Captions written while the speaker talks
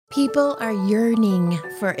People are yearning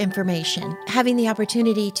for information, having the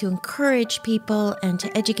opportunity to encourage people and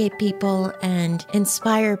to educate people and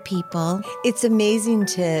inspire people. It's amazing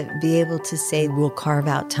to be able to say we'll carve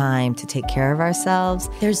out time to take care of ourselves.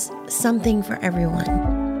 There's something for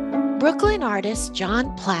everyone. Brooklyn artist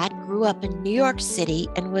John Platt grew up in New York City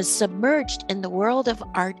and was submerged in the world of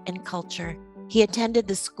art and culture. He attended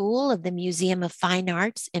the School of the Museum of Fine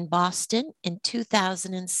Arts in Boston in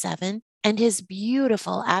 2007. And his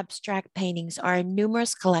beautiful abstract paintings are in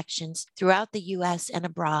numerous collections throughout the U.S. and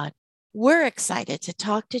abroad. We're excited to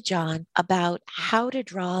talk to John about How to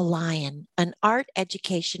Draw a Lion, an art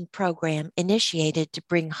education program initiated to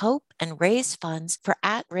bring hope and raise funds for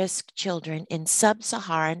at-risk children in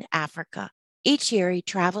sub-Saharan Africa. Each year, he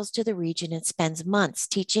travels to the region and spends months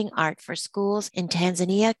teaching art for schools in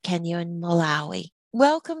Tanzania, Kenya, and Malawi.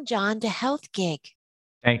 Welcome, John, to Health Gig.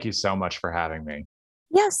 Thank you so much for having me.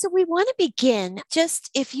 Yeah, so we want to begin. Just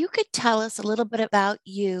if you could tell us a little bit about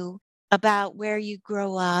you, about where you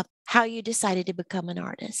grew up, how you decided to become an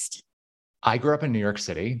artist. I grew up in New York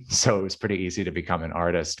City, so it was pretty easy to become an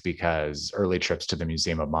artist because early trips to the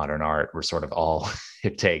Museum of Modern Art were sort of all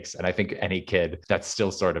it takes. And I think any kid, that's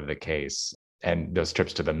still sort of the case. And those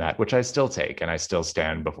trips to the Met, which I still take, and I still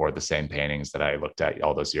stand before the same paintings that I looked at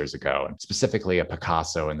all those years ago, and specifically a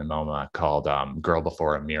Picasso in the MoMA called Girl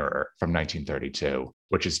Before a Mirror from 1932,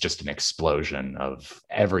 which is just an explosion of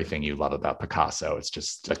everything you love about Picasso. It's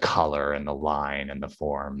just the color and the line and the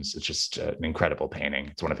forms. It's just an incredible painting.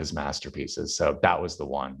 It's one of his masterpieces. So that was the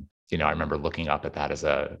one. I remember looking up at that as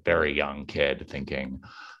a very young kid thinking,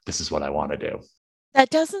 this is what I want to do. That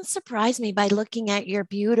doesn't surprise me by looking at your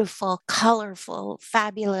beautiful, colorful,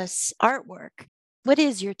 fabulous artwork. What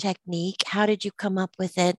is your technique? How did you come up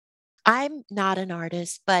with it? I'm not an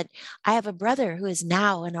artist, but I have a brother who is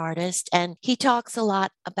now an artist, and he talks a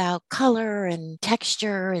lot about color and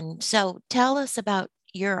texture. And so tell us about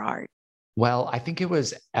your art. Well, I think it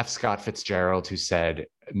was F. Scott Fitzgerald who said,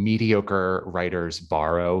 mediocre writers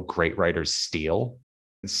borrow, great writers steal.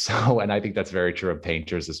 And I think that's very true of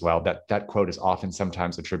painters as well. That quote is often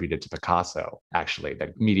sometimes attributed to Picasso, actually,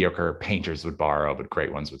 that mediocre painters would borrow, but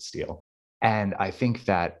great ones would steal. And I think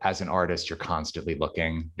that as an artist, you're constantly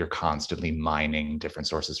looking, you're constantly mining different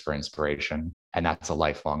sources for inspiration. And that's a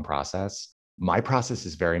lifelong process. My process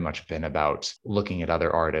has very much been about looking at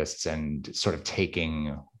other artists and sort of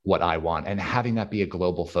taking what I want and having that be a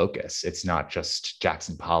global focus. It's not just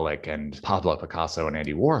Jackson Pollock and Pablo Picasso and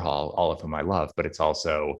Andy Warhol, all of whom I love, but it's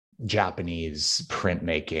also Japanese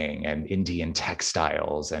printmaking and Indian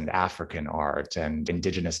textiles and African art and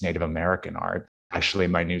indigenous Native American art. Actually,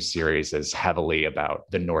 my new series is heavily about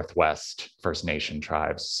the Northwest First Nation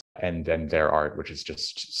tribes and then their art, which is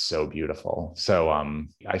just so beautiful. So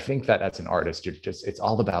I think that as an artist, it's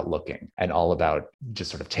all about looking and all about just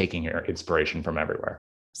sort of taking your inspiration from everywhere.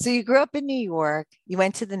 So you grew up in New York, you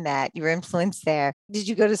went to the Met, you were influenced there. Did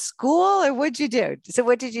you go to school or what'd you do? So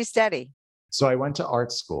what did you study? So I went to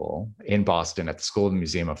art school in Boston at the School of the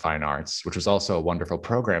Museum of Fine Arts, which was also a wonderful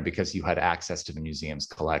program because you had access to the museum's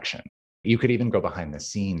collection. You could even go behind the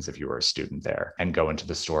scenes if you were a student there and go into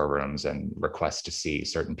the storerooms and request to see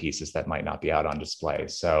certain pieces that might not be out on display.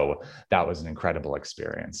 So that was an incredible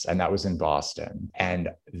experience. And that was in Boston. And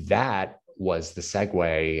that was the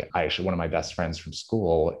segue. One of my best friends from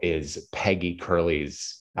school is Peggy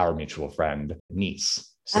Curley's, our mutual friend,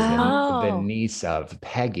 niece. So the niece of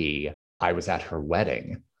Peggy, I was at her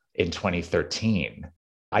wedding in 2013.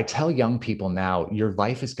 I tell young people now, your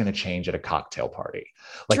life is going to change at a cocktail party.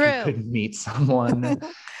 Like True. You could meet someone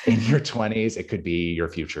in your 20s. It could be your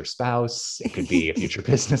future spouse. It could be a future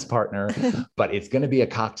business partner, but it's going to be a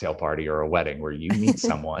cocktail party or a wedding where you meet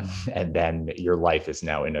someone and then your life is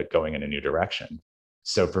now going in a new direction.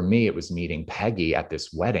 So for me, it was meeting Peggy at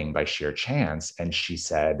this wedding by sheer chance. And she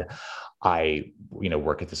said, I,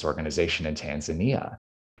 work at this organization in Tanzania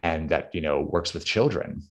and that, works with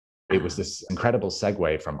children. It was this incredible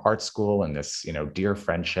segue from art school and this, dear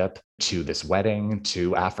friendship to this wedding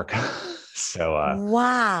to Africa. So,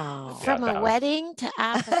 wow. From a wedding to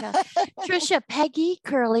Africa. Trisha, Peggy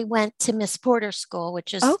Curley went to Miss Porter School,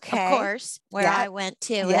 which is, of course, where I went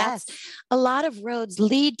to. Yes. A lot of roads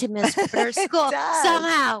lead to Miss Porter School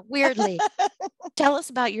somehow, weirdly. Tell us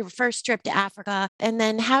about your first trip to Africa. And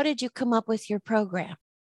then how did you come up with your program?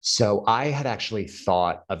 So I had actually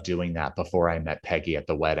thought of doing that before I met Peggy at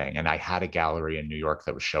the wedding. And I had a gallery in New York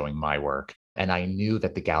that was showing my work. And I knew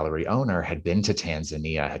that the gallery owner had been to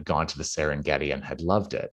Tanzania, had gone to the Serengeti and had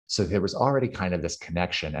loved it. So there was already kind of this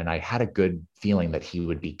connection. And I had a good feeling that he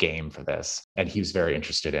would be game for this. And he was very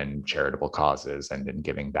interested in charitable causes and in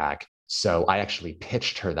giving back. So I actually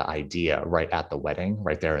pitched her the idea right at the wedding,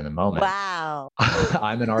 right there in the moment. Wow.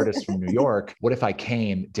 I'm an artist from New York. What if I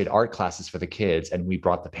came, did art classes for the kids, and we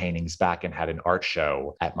brought the paintings back and had an art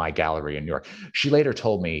show at my gallery in New York? She later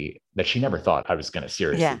told me that she never thought I was going to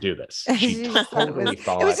seriously do this. She totally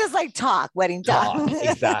thought it was just like wedding talk.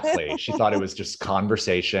 Exactly. She thought it was just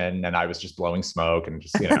conversation and I was just blowing smoke and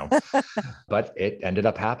just, but it ended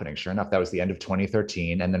up happening. Sure enough, that was the end of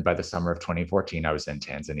 2013. And then by the summer of 2014, I was in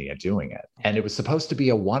Tanzania doing it. And it was supposed to be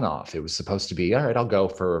a one-off. It was supposed to be, all right, I'll go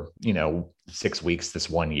for, 6 weeks this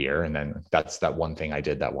one year. And then that's that one thing I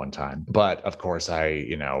did that one time. But of course, I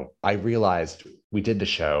realized we did the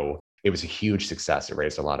show. It was a huge success. It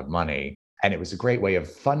raised a lot of money. And it was a great way of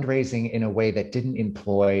fundraising in a way that didn't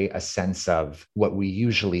employ a sense of what we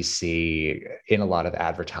usually see in a lot of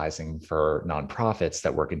advertising for nonprofits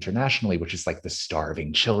that work internationally, which is like the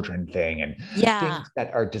starving children thing and things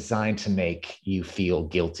that are designed to make you feel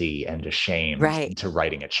guilty and ashamed into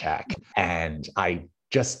writing a check. And I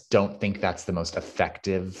just don't think that's the most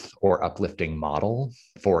effective or uplifting model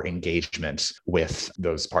for engagement with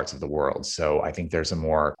those parts of the world. So I think there's a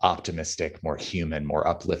more optimistic, more human, more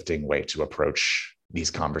uplifting way to approach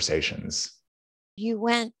these conversations. You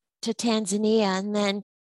went to Tanzania, and then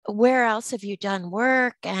where else have you done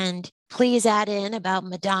work? And please add in about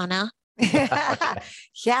Madonna.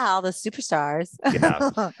 Yeah, all the superstars.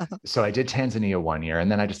 So I did Tanzania one year,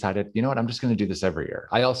 and then I decided, you know what, I'm just going to do this every year.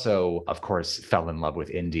 I also, of course, fell in love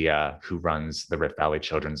with India, who runs the Rift Valley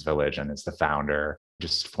Children's Village and is the founder.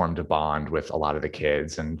 Just formed a bond with a lot of the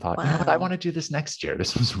kids and thought, you know what, I want to do this next year.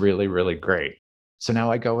 This was really, really great. So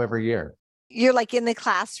now I go every year. You're like in the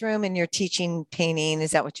classroom and you're teaching painting.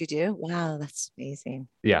 Is that what you do? Wow, that's amazing.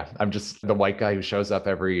 Yeah, I'm just the white guy who shows up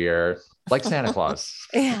every year, like Santa Claus.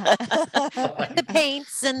 Yeah. The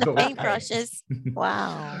paints and the paintbrushes.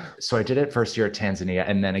 Wow. So I did it first year at Tanzania.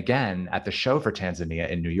 And then again, at the show for Tanzania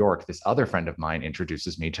in New York, this other friend of mine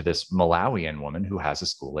introduces me to this Malawian woman who has a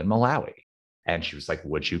school in Malawi. And she was like,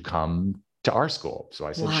 would you come to our school? So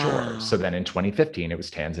I said, sure. So then in 2015, it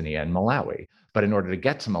was Tanzania and Malawi. But in order to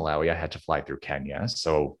get to Malawi, I had to fly through Kenya.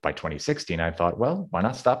 So by 2016, I thought, well, why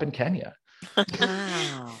not stop in Kenya?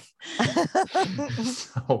 Wow.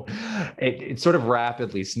 So it sort of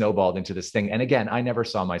rapidly snowballed into this thing. And again, I never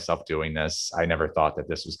saw myself doing this. I never thought that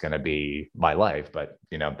this was going to be my life, but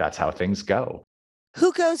that's how things go.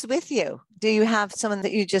 Who goes with you? Do you have someone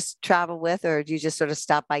that you just travel with, or do you just sort of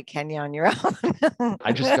stop by Kenya on your own?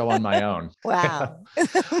 I just go on my own. Wow.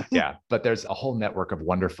 Yeah. But there's a whole network of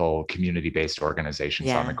wonderful community-based organizations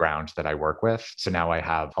on the ground that I work with. So now I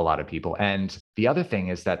have a lot of people. And the other thing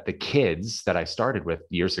is that the kids that I started with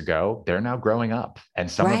years ago, they're now growing up and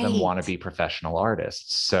some of them want to be professional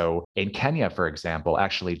artists. So in Kenya, for example,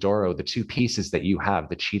 actually, Doro, the two pieces that you have,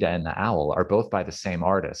 the cheetah and the owl, are both by the same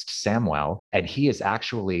artist, Samuel, and he is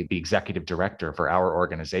actually the executive director for our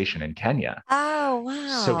organization in Kenya. Oh,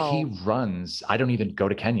 wow. So he runs, I don't even go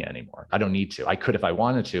to Kenya anymore. I don't need to. I could if I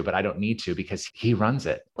wanted to, but I don't need to because he runs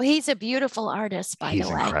it. Well, he's a beautiful artist, by the way. He's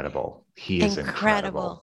incredible. He is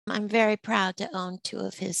incredible. I'm very proud to own two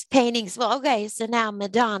of his paintings. Well, okay, so now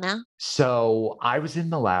Madonna. So I was in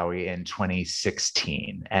Malawi in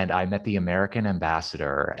 2016 and I met the American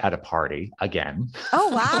ambassador at a party again. Oh,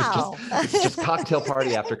 wow. it's just cocktail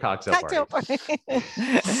party after cocktail party.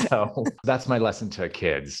 So that's my lesson to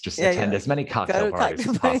kids. Just attend as many cocktail parties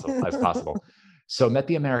as possible. So I met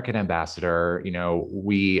the American ambassador,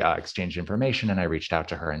 we exchanged information and I reached out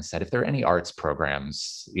to her and said, if there are any arts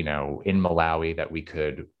programs, in Malawi that we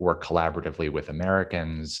could work collaboratively with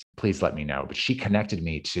Americans, please let me know. But she connected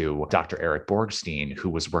me to Dr. Eric Borgstein, who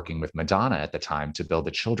was working with Madonna at the time to build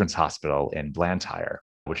a children's hospital in Blantyre,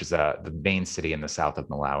 which is the main city in the south of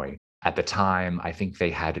Malawi. At the time, I think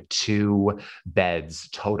they had 2 beds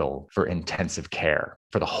total for intensive care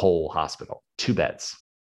for the whole hospital, 2 beds.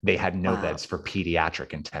 They had no beds for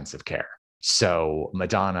pediatric intensive care. So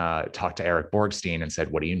Madonna talked to Eric Borgstein and said,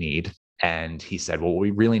 what do you need? And he said, well, what we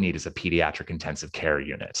really need is a pediatric intensive care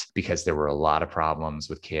unit because there were a lot of problems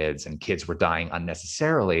with kids and kids were dying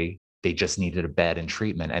unnecessarily. They just needed a bed and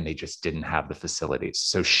treatment and they just didn't have the facilities.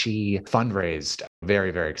 So she fundraised very,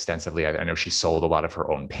 very extensively. I know she sold a lot of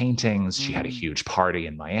her own paintings. She had a huge party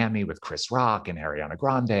in Miami with Chris Rock and Ariana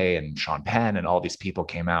Grande and Sean Penn and all these people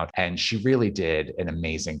came out. And she really did an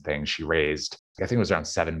amazing thing. She raised, I think it was around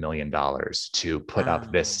 $7 million to put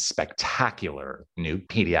up this spectacular new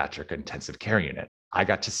pediatric intensive care unit. I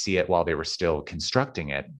got to see it while they were still constructing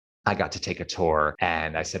it. I got to take a tour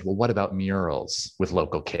and I said, well, what about murals with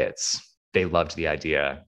local kids? They loved the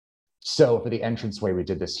idea. So for the entranceway, we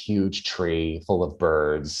did this huge tree full of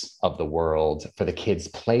birds of the world for the kids'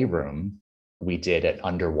 playroom. We did an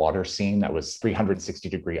underwater scene that was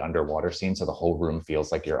 360-degree underwater scene. So the whole room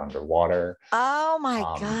feels like you're underwater. Oh my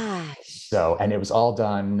Um, gosh. and it was all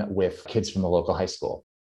done with kids from the local high school.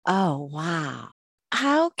 Oh, wow.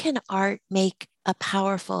 How can art make a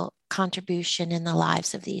powerful contribution in the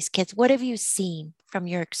lives of these kids? What have you seen from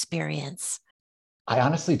your experience? I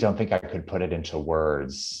honestly don't think I could put it into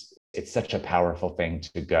words. It's such a powerful thing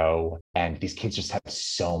to go. And these kids just have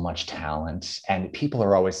so much talent. And people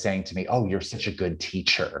are always saying to me, oh, you're such a good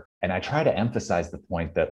teacher. And I try to emphasize the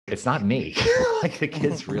point that it's not me. Like the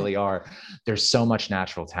kids really are. There's so much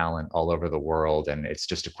natural talent all over the world. And it's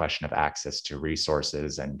just a question of access to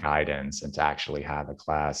resources and guidance and to actually have a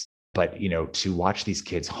class. But, to watch these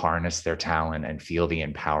kids harness their talent and feel the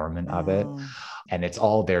empowerment of it. And it's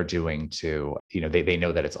all they're doing to, they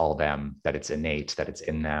know that it's all them, that it's innate, that it's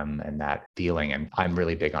in them and that feeling. And I'm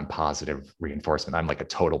really big on positive reinforcement. I'm like a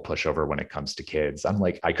total pushover when it comes to kids. I'm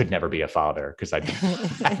like, I could never be a father because I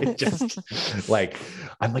just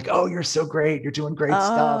I'm like, oh, you're so great. You're doing great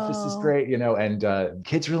stuff. This is great, and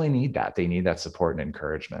kids really need that. They need that support and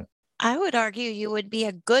encouragement. I would argue you would be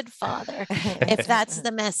a good father if that's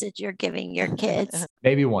the message you're giving your kids.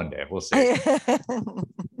 Maybe one day, we'll see.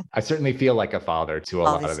 I certainly feel like a father to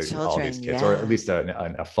all these kids, or at least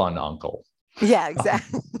a fun uncle. Yeah,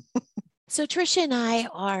 exactly. So Tricia and I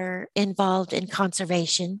are involved in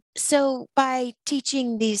conservation. So by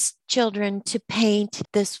teaching these children to paint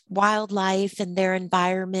this wildlife and their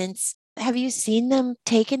environments, have you seen them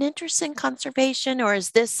take an interest in conservation, or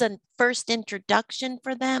is this a first introduction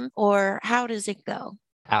for them, or how does it go?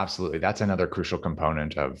 Absolutely. That's another crucial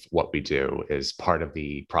component of what we do. Is part of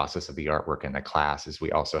the process of the artwork in the class is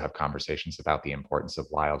we also have conversations about the importance of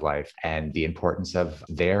wildlife and the importance of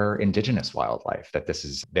their indigenous wildlife, that this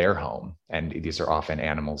is their home. And these are often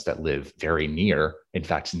animals that live very near, in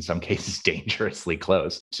fact, in some cases, dangerously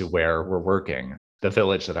close to where we're working. The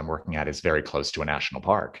village that I'm working at is very close to a national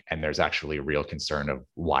park, and there's actually a real concern of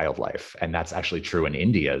wildlife. And that's actually true in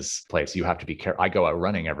India's place. You have to be careful. I go out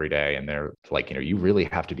running every day, and they're like, you really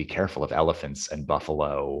have to be careful of elephants and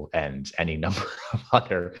buffalo and any number of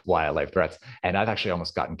other wildlife threats. And I've actually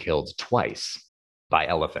almost gotten killed twice by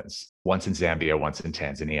elephants, once in Zambia, once in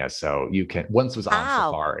Tanzania. So once was on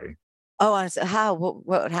safari. Oh, so how? What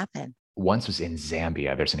would happen? Once was in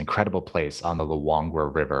Zambia. There's an incredible place on the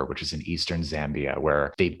Luangwa River, which is in eastern Zambia,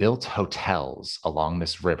 where they built hotels along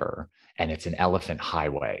this river, and it's an elephant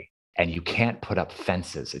highway, and you can't put up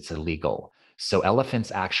fences. It's illegal. So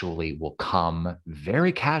elephants actually will come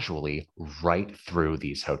very casually right through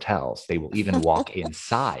these hotels. They will even walk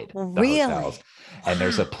inside the hotels. And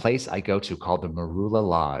there's a place I go to called the Marula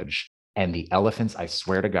Lodge, and the elephants, I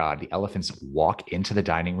swear to God, the elephants walk into the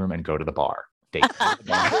dining room and go to the bar.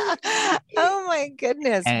 Oh my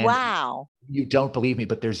goodness. And wow. You don't believe me,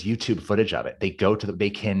 but there's YouTube footage of it. They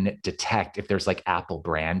can detect if there's like apple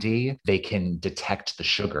brandy, they can detect the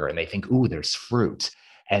sugar and they think, ooh, there's fruit.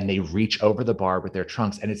 And they reach over the bar with their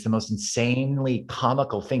trunks. And it's the most insanely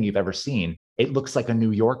comical thing you've ever seen. It looks like a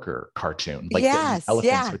New Yorker cartoon. Like the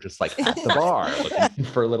elephants are just like at the bar looking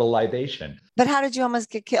for a little libation. But how did you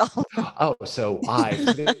almost get killed? So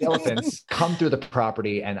the elephants come through the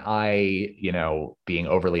property, and I, being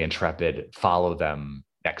overly intrepid, follow them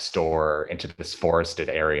next door into this forested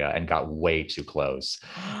area and got way too close.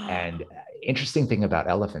 And interesting thing about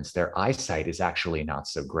elephants, their eyesight is actually not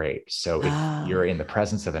so great. So if you're in the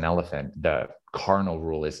presence of an elephant, the cardinal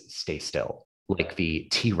rule is stay still. Like the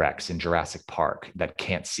T-Rex in Jurassic Park that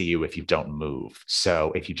can't see you if you don't move.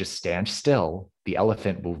 So if you just stand still, the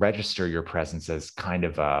elephant will register your presence as kind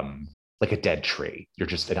of like a dead tree. You're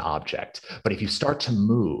just an object. But if you start to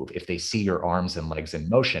move, if they see your arms and legs in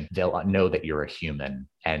motion, they'll know that you're a human,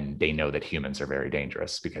 and they know that humans are very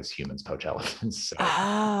dangerous because humans poach elephants. So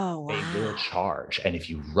they will charge. And if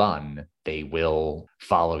you run, they will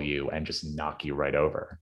follow you and just knock you right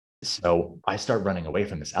over. So I start running away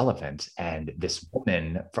from this elephant, and this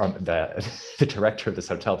woman from the director of this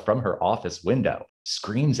hotel from her office window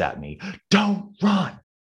screams at me, "Don't run."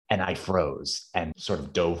 And I froze and sort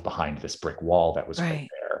of dove behind this brick wall that was right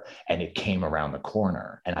there. And it came around the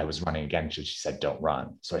corner, and I was running again. She said, "Don't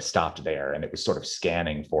run." So I stopped there, and it was sort of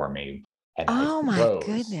scanning for me. And I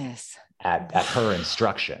froze at her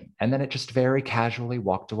instruction. And then it just very casually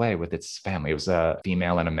walked away with its family. It was a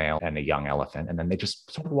female and a male and a young elephant. And then they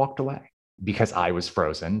just sort of walked away. Because I was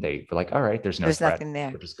frozen, they were like, all right, there's threat. Nothing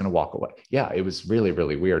there. We're just going to walk away. Yeah, it was really,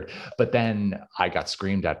 really weird. But then I got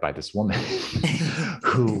screamed at by this woman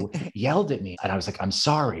who yelled at me. And I was like, "I'm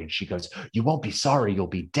sorry." And she goes, "You won't be sorry. You'll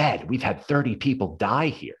be dead. We've had 30 people die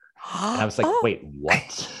here." And I was like, "Wait,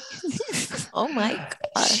 what?" Oh my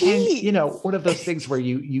gosh. And Jeez. one of those things where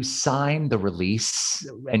you sign the release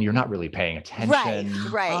and you're not really paying Right,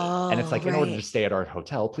 attention. right. And it's like, in order to stay at our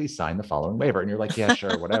hotel, please sign the following waiver. And you're like, yeah,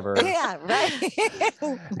 sure, whatever. Yeah, right.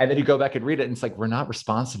 And then you go back and read it, and it's like, we're not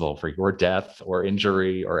responsible for your death or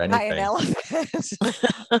injury or By an anything. elephant.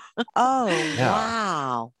 Oh, Yeah.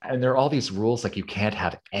 wow. And there are all these rules, like you can't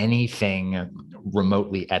have anything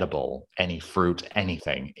remotely edible, any fruit,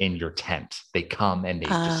 anything in your tent. They come and they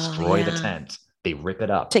destroy the tent. They rip it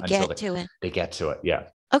up to until get to it. they get to it. Yeah.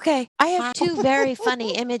 Okay. I have two very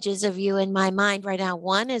funny images of you in my mind right now.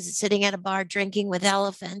 One is sitting at a bar drinking with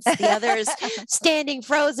elephants. The other is standing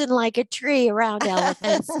frozen like a tree around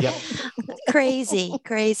elephants. Yep. Crazy,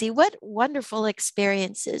 crazy. What wonderful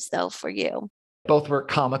experiences, though, for you. Both were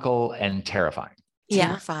comical and terrifying. Yeah.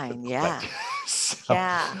 Terrifying. Yeah. So,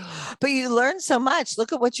 Yeah. But you learn so much.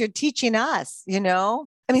 Look at what you're teaching us,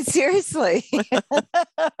 I mean, seriously.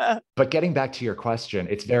 But getting back to your question,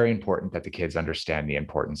 it's very important that the kids understand the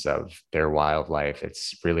importance of their wildlife.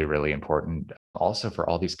 It's really, really important. Also, for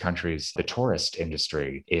all these countries, the tourist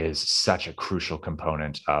industry is such a crucial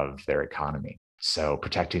component of their economy. So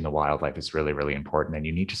protecting the wildlife is really, really important. And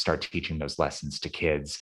you need to start teaching those lessons to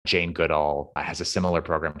kids. Jane Goodall has a similar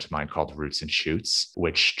program to mine called Roots and Shoots,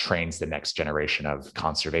 which trains the next generation of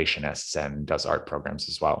conservationists and does art programs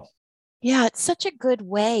as well. Yeah, it's such a good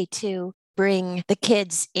way to bring the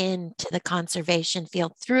kids into the conservation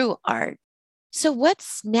field through art. So,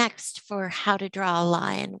 what's next for How to Draw a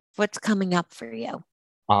Lion? What's coming up for you?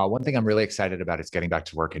 One thing I'm really excited about is getting back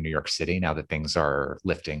to work in New York City now that things are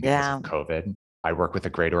lifting because of COVID. I work with a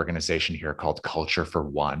great organization here called Culture for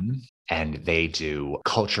One, and they do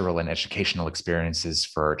cultural and educational experiences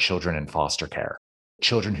for children in foster care.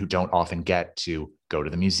 Children who don't often get to go to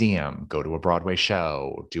the museum, go to a Broadway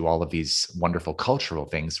show, do all of these wonderful cultural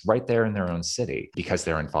things right there in their own city because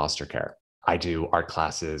they're in foster care. I do art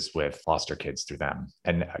classes with foster kids through them.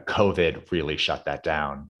 And COVID really shut that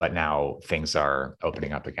down. But now things are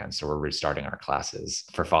opening up again. So we're restarting our classes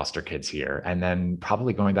for foster kids here and then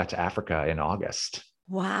probably going back to Africa in August.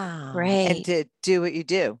 Wow. Great. And to do what you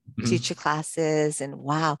do, teach your classes. And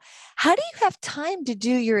wow. How do you have time to do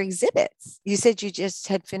your exhibits? You said you just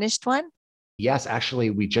had finished one? Yes,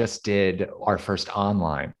 actually, we just did our first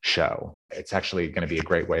online show. It's actually going to be a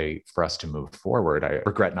great way for us to move forward. I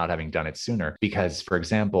regret not having done it sooner because, for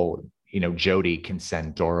example, Jody can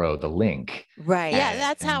send Doro the link. Right. Yeah,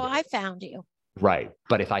 that's how I found you. Right.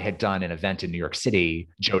 But if I had done an event in New York City,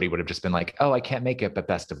 Jody would have just been like, oh, I can't make it, but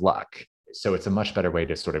best of luck. So it's a much better way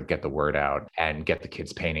to sort of get the word out and get the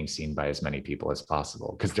kids' paintings seen by as many people as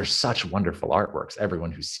possible. Because they're such wonderful artworks.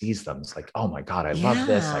 Everyone who sees them is like, oh my God, I love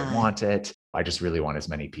this. I want it. I just really want as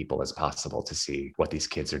many people as possible to see what these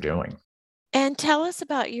kids are doing. And tell us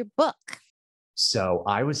about your book. So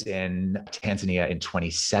I was in Tanzania in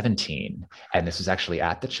 2017, and this was actually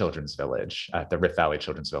at the Children's Village, at the Rift Valley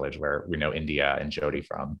Children's Village, where we know India and Jody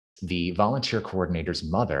from. The volunteer coordinator's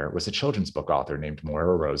mother was a children's book author named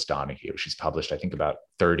Moira Rose Donahue. She's published, I think, about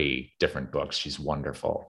 30 different books. She's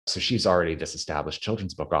wonderful. So she's already this established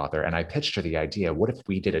children's book author. And I pitched her the idea, what if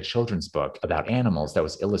we did a children's book about animals that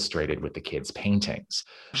was illustrated with the kids' paintings?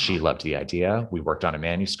 She loved the idea. We worked on a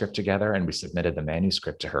manuscript together and we submitted the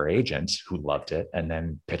manuscript to her agent who loved it and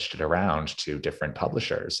then pitched it around to different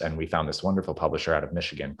publishers. And we found this wonderful publisher out of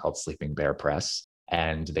Michigan called Sleeping Bear Press,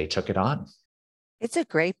 and they took it on. It's a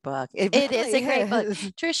great book. It is a great book.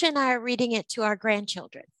 Trisha and I are reading it to our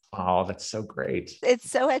grandchildren. Oh, that's so great. It's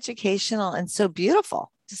so educational and so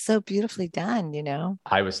beautiful. Just so beautifully done,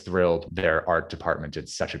 I was thrilled. Their art department did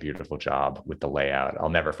such a beautiful job with the layout. I'll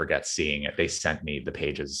never forget seeing it. They sent me the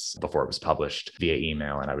pages before it was published via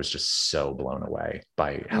email, and I was just so blown away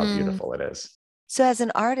by how beautiful it is. So as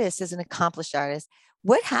an artist, as an accomplished artist,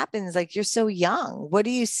 what happens? Like, you're so young. What do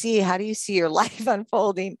you see? How do you see your life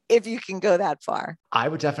unfolding if you can go that far? I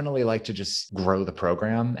would definitely like to just grow the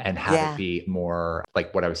program and have it be more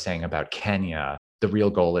like what I was saying about Kenya. The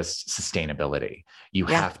real goal is sustainability. You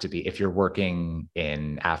have to be, if you're working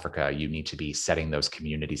in Africa, you need to be setting those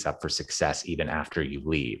communities up for success even after you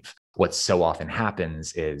leave. What so often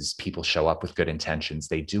happens is people show up with good intentions.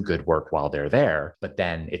 They do good work while they're there, but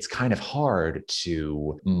then it's kind of hard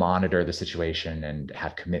to monitor the situation and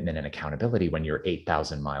have commitment and accountability when you're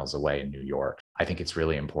 8,000 miles away in New York. I think it's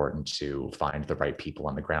really important to find the right people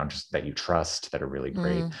on the ground that you trust, that are really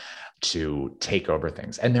great. to take over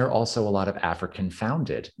things. And there are also a lot of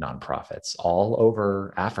African-founded nonprofits all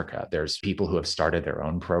over Africa. There's people who have started their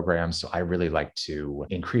own programs. So I really like to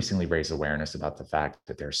increasingly raise awareness about the fact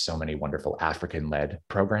that there's so many wonderful African-led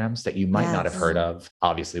programs that you might not have heard of.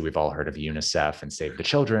 Obviously, we've all heard of UNICEF and Save the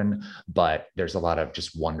Children, but there's a lot of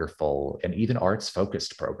just wonderful and even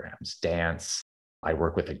arts-focused programs, dance. I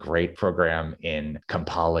work with a great program in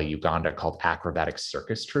Kampala, Uganda called Acrobatic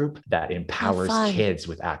Circus Troupe that empowers kids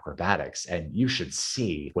with acrobatics. And you should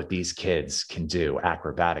see what these kids can do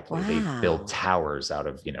acrobatically. Wow. They build towers out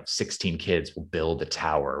of, 16 kids will build a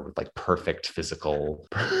tower with like perfect physical,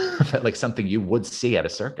 like something you would see at a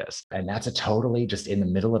circus. And that's a totally just in the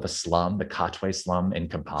middle of a slum, the Katwe slum in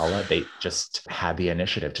Kampala. They just had the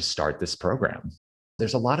initiative to start this program.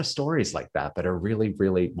 There's a lot of stories like that are really,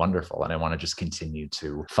 really wonderful. And I want to just continue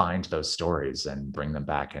to find those stories and bring them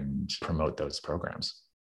back and promote those programs.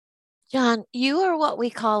 John, you are what we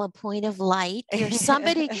call a point of light. You're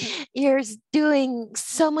somebody, you're doing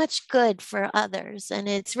so much good for others. And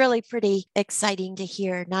it's really pretty exciting to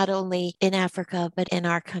hear, not only in Africa, but in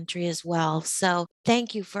our country as well. So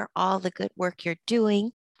thank you for all the good work you're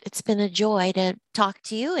doing. It's been a joy to talk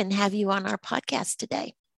to you and have you on our podcast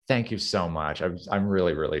today. Thank you so much. I'm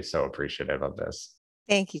really, really so appreciative of this.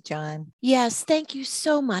 Thank you, John. Yes, thank you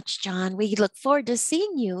so much, John. We look forward to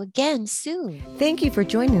seeing you again soon. Thank you for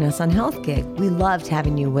joining us on Health Gig. We loved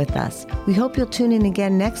having you with us. We hope you'll tune in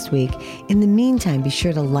again next week. In the meantime, be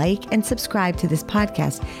sure to like and subscribe to this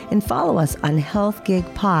podcast and follow us on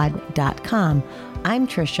healthgigpod.com. I'm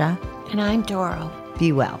Trisha. And I'm Doro.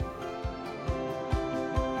 Be well.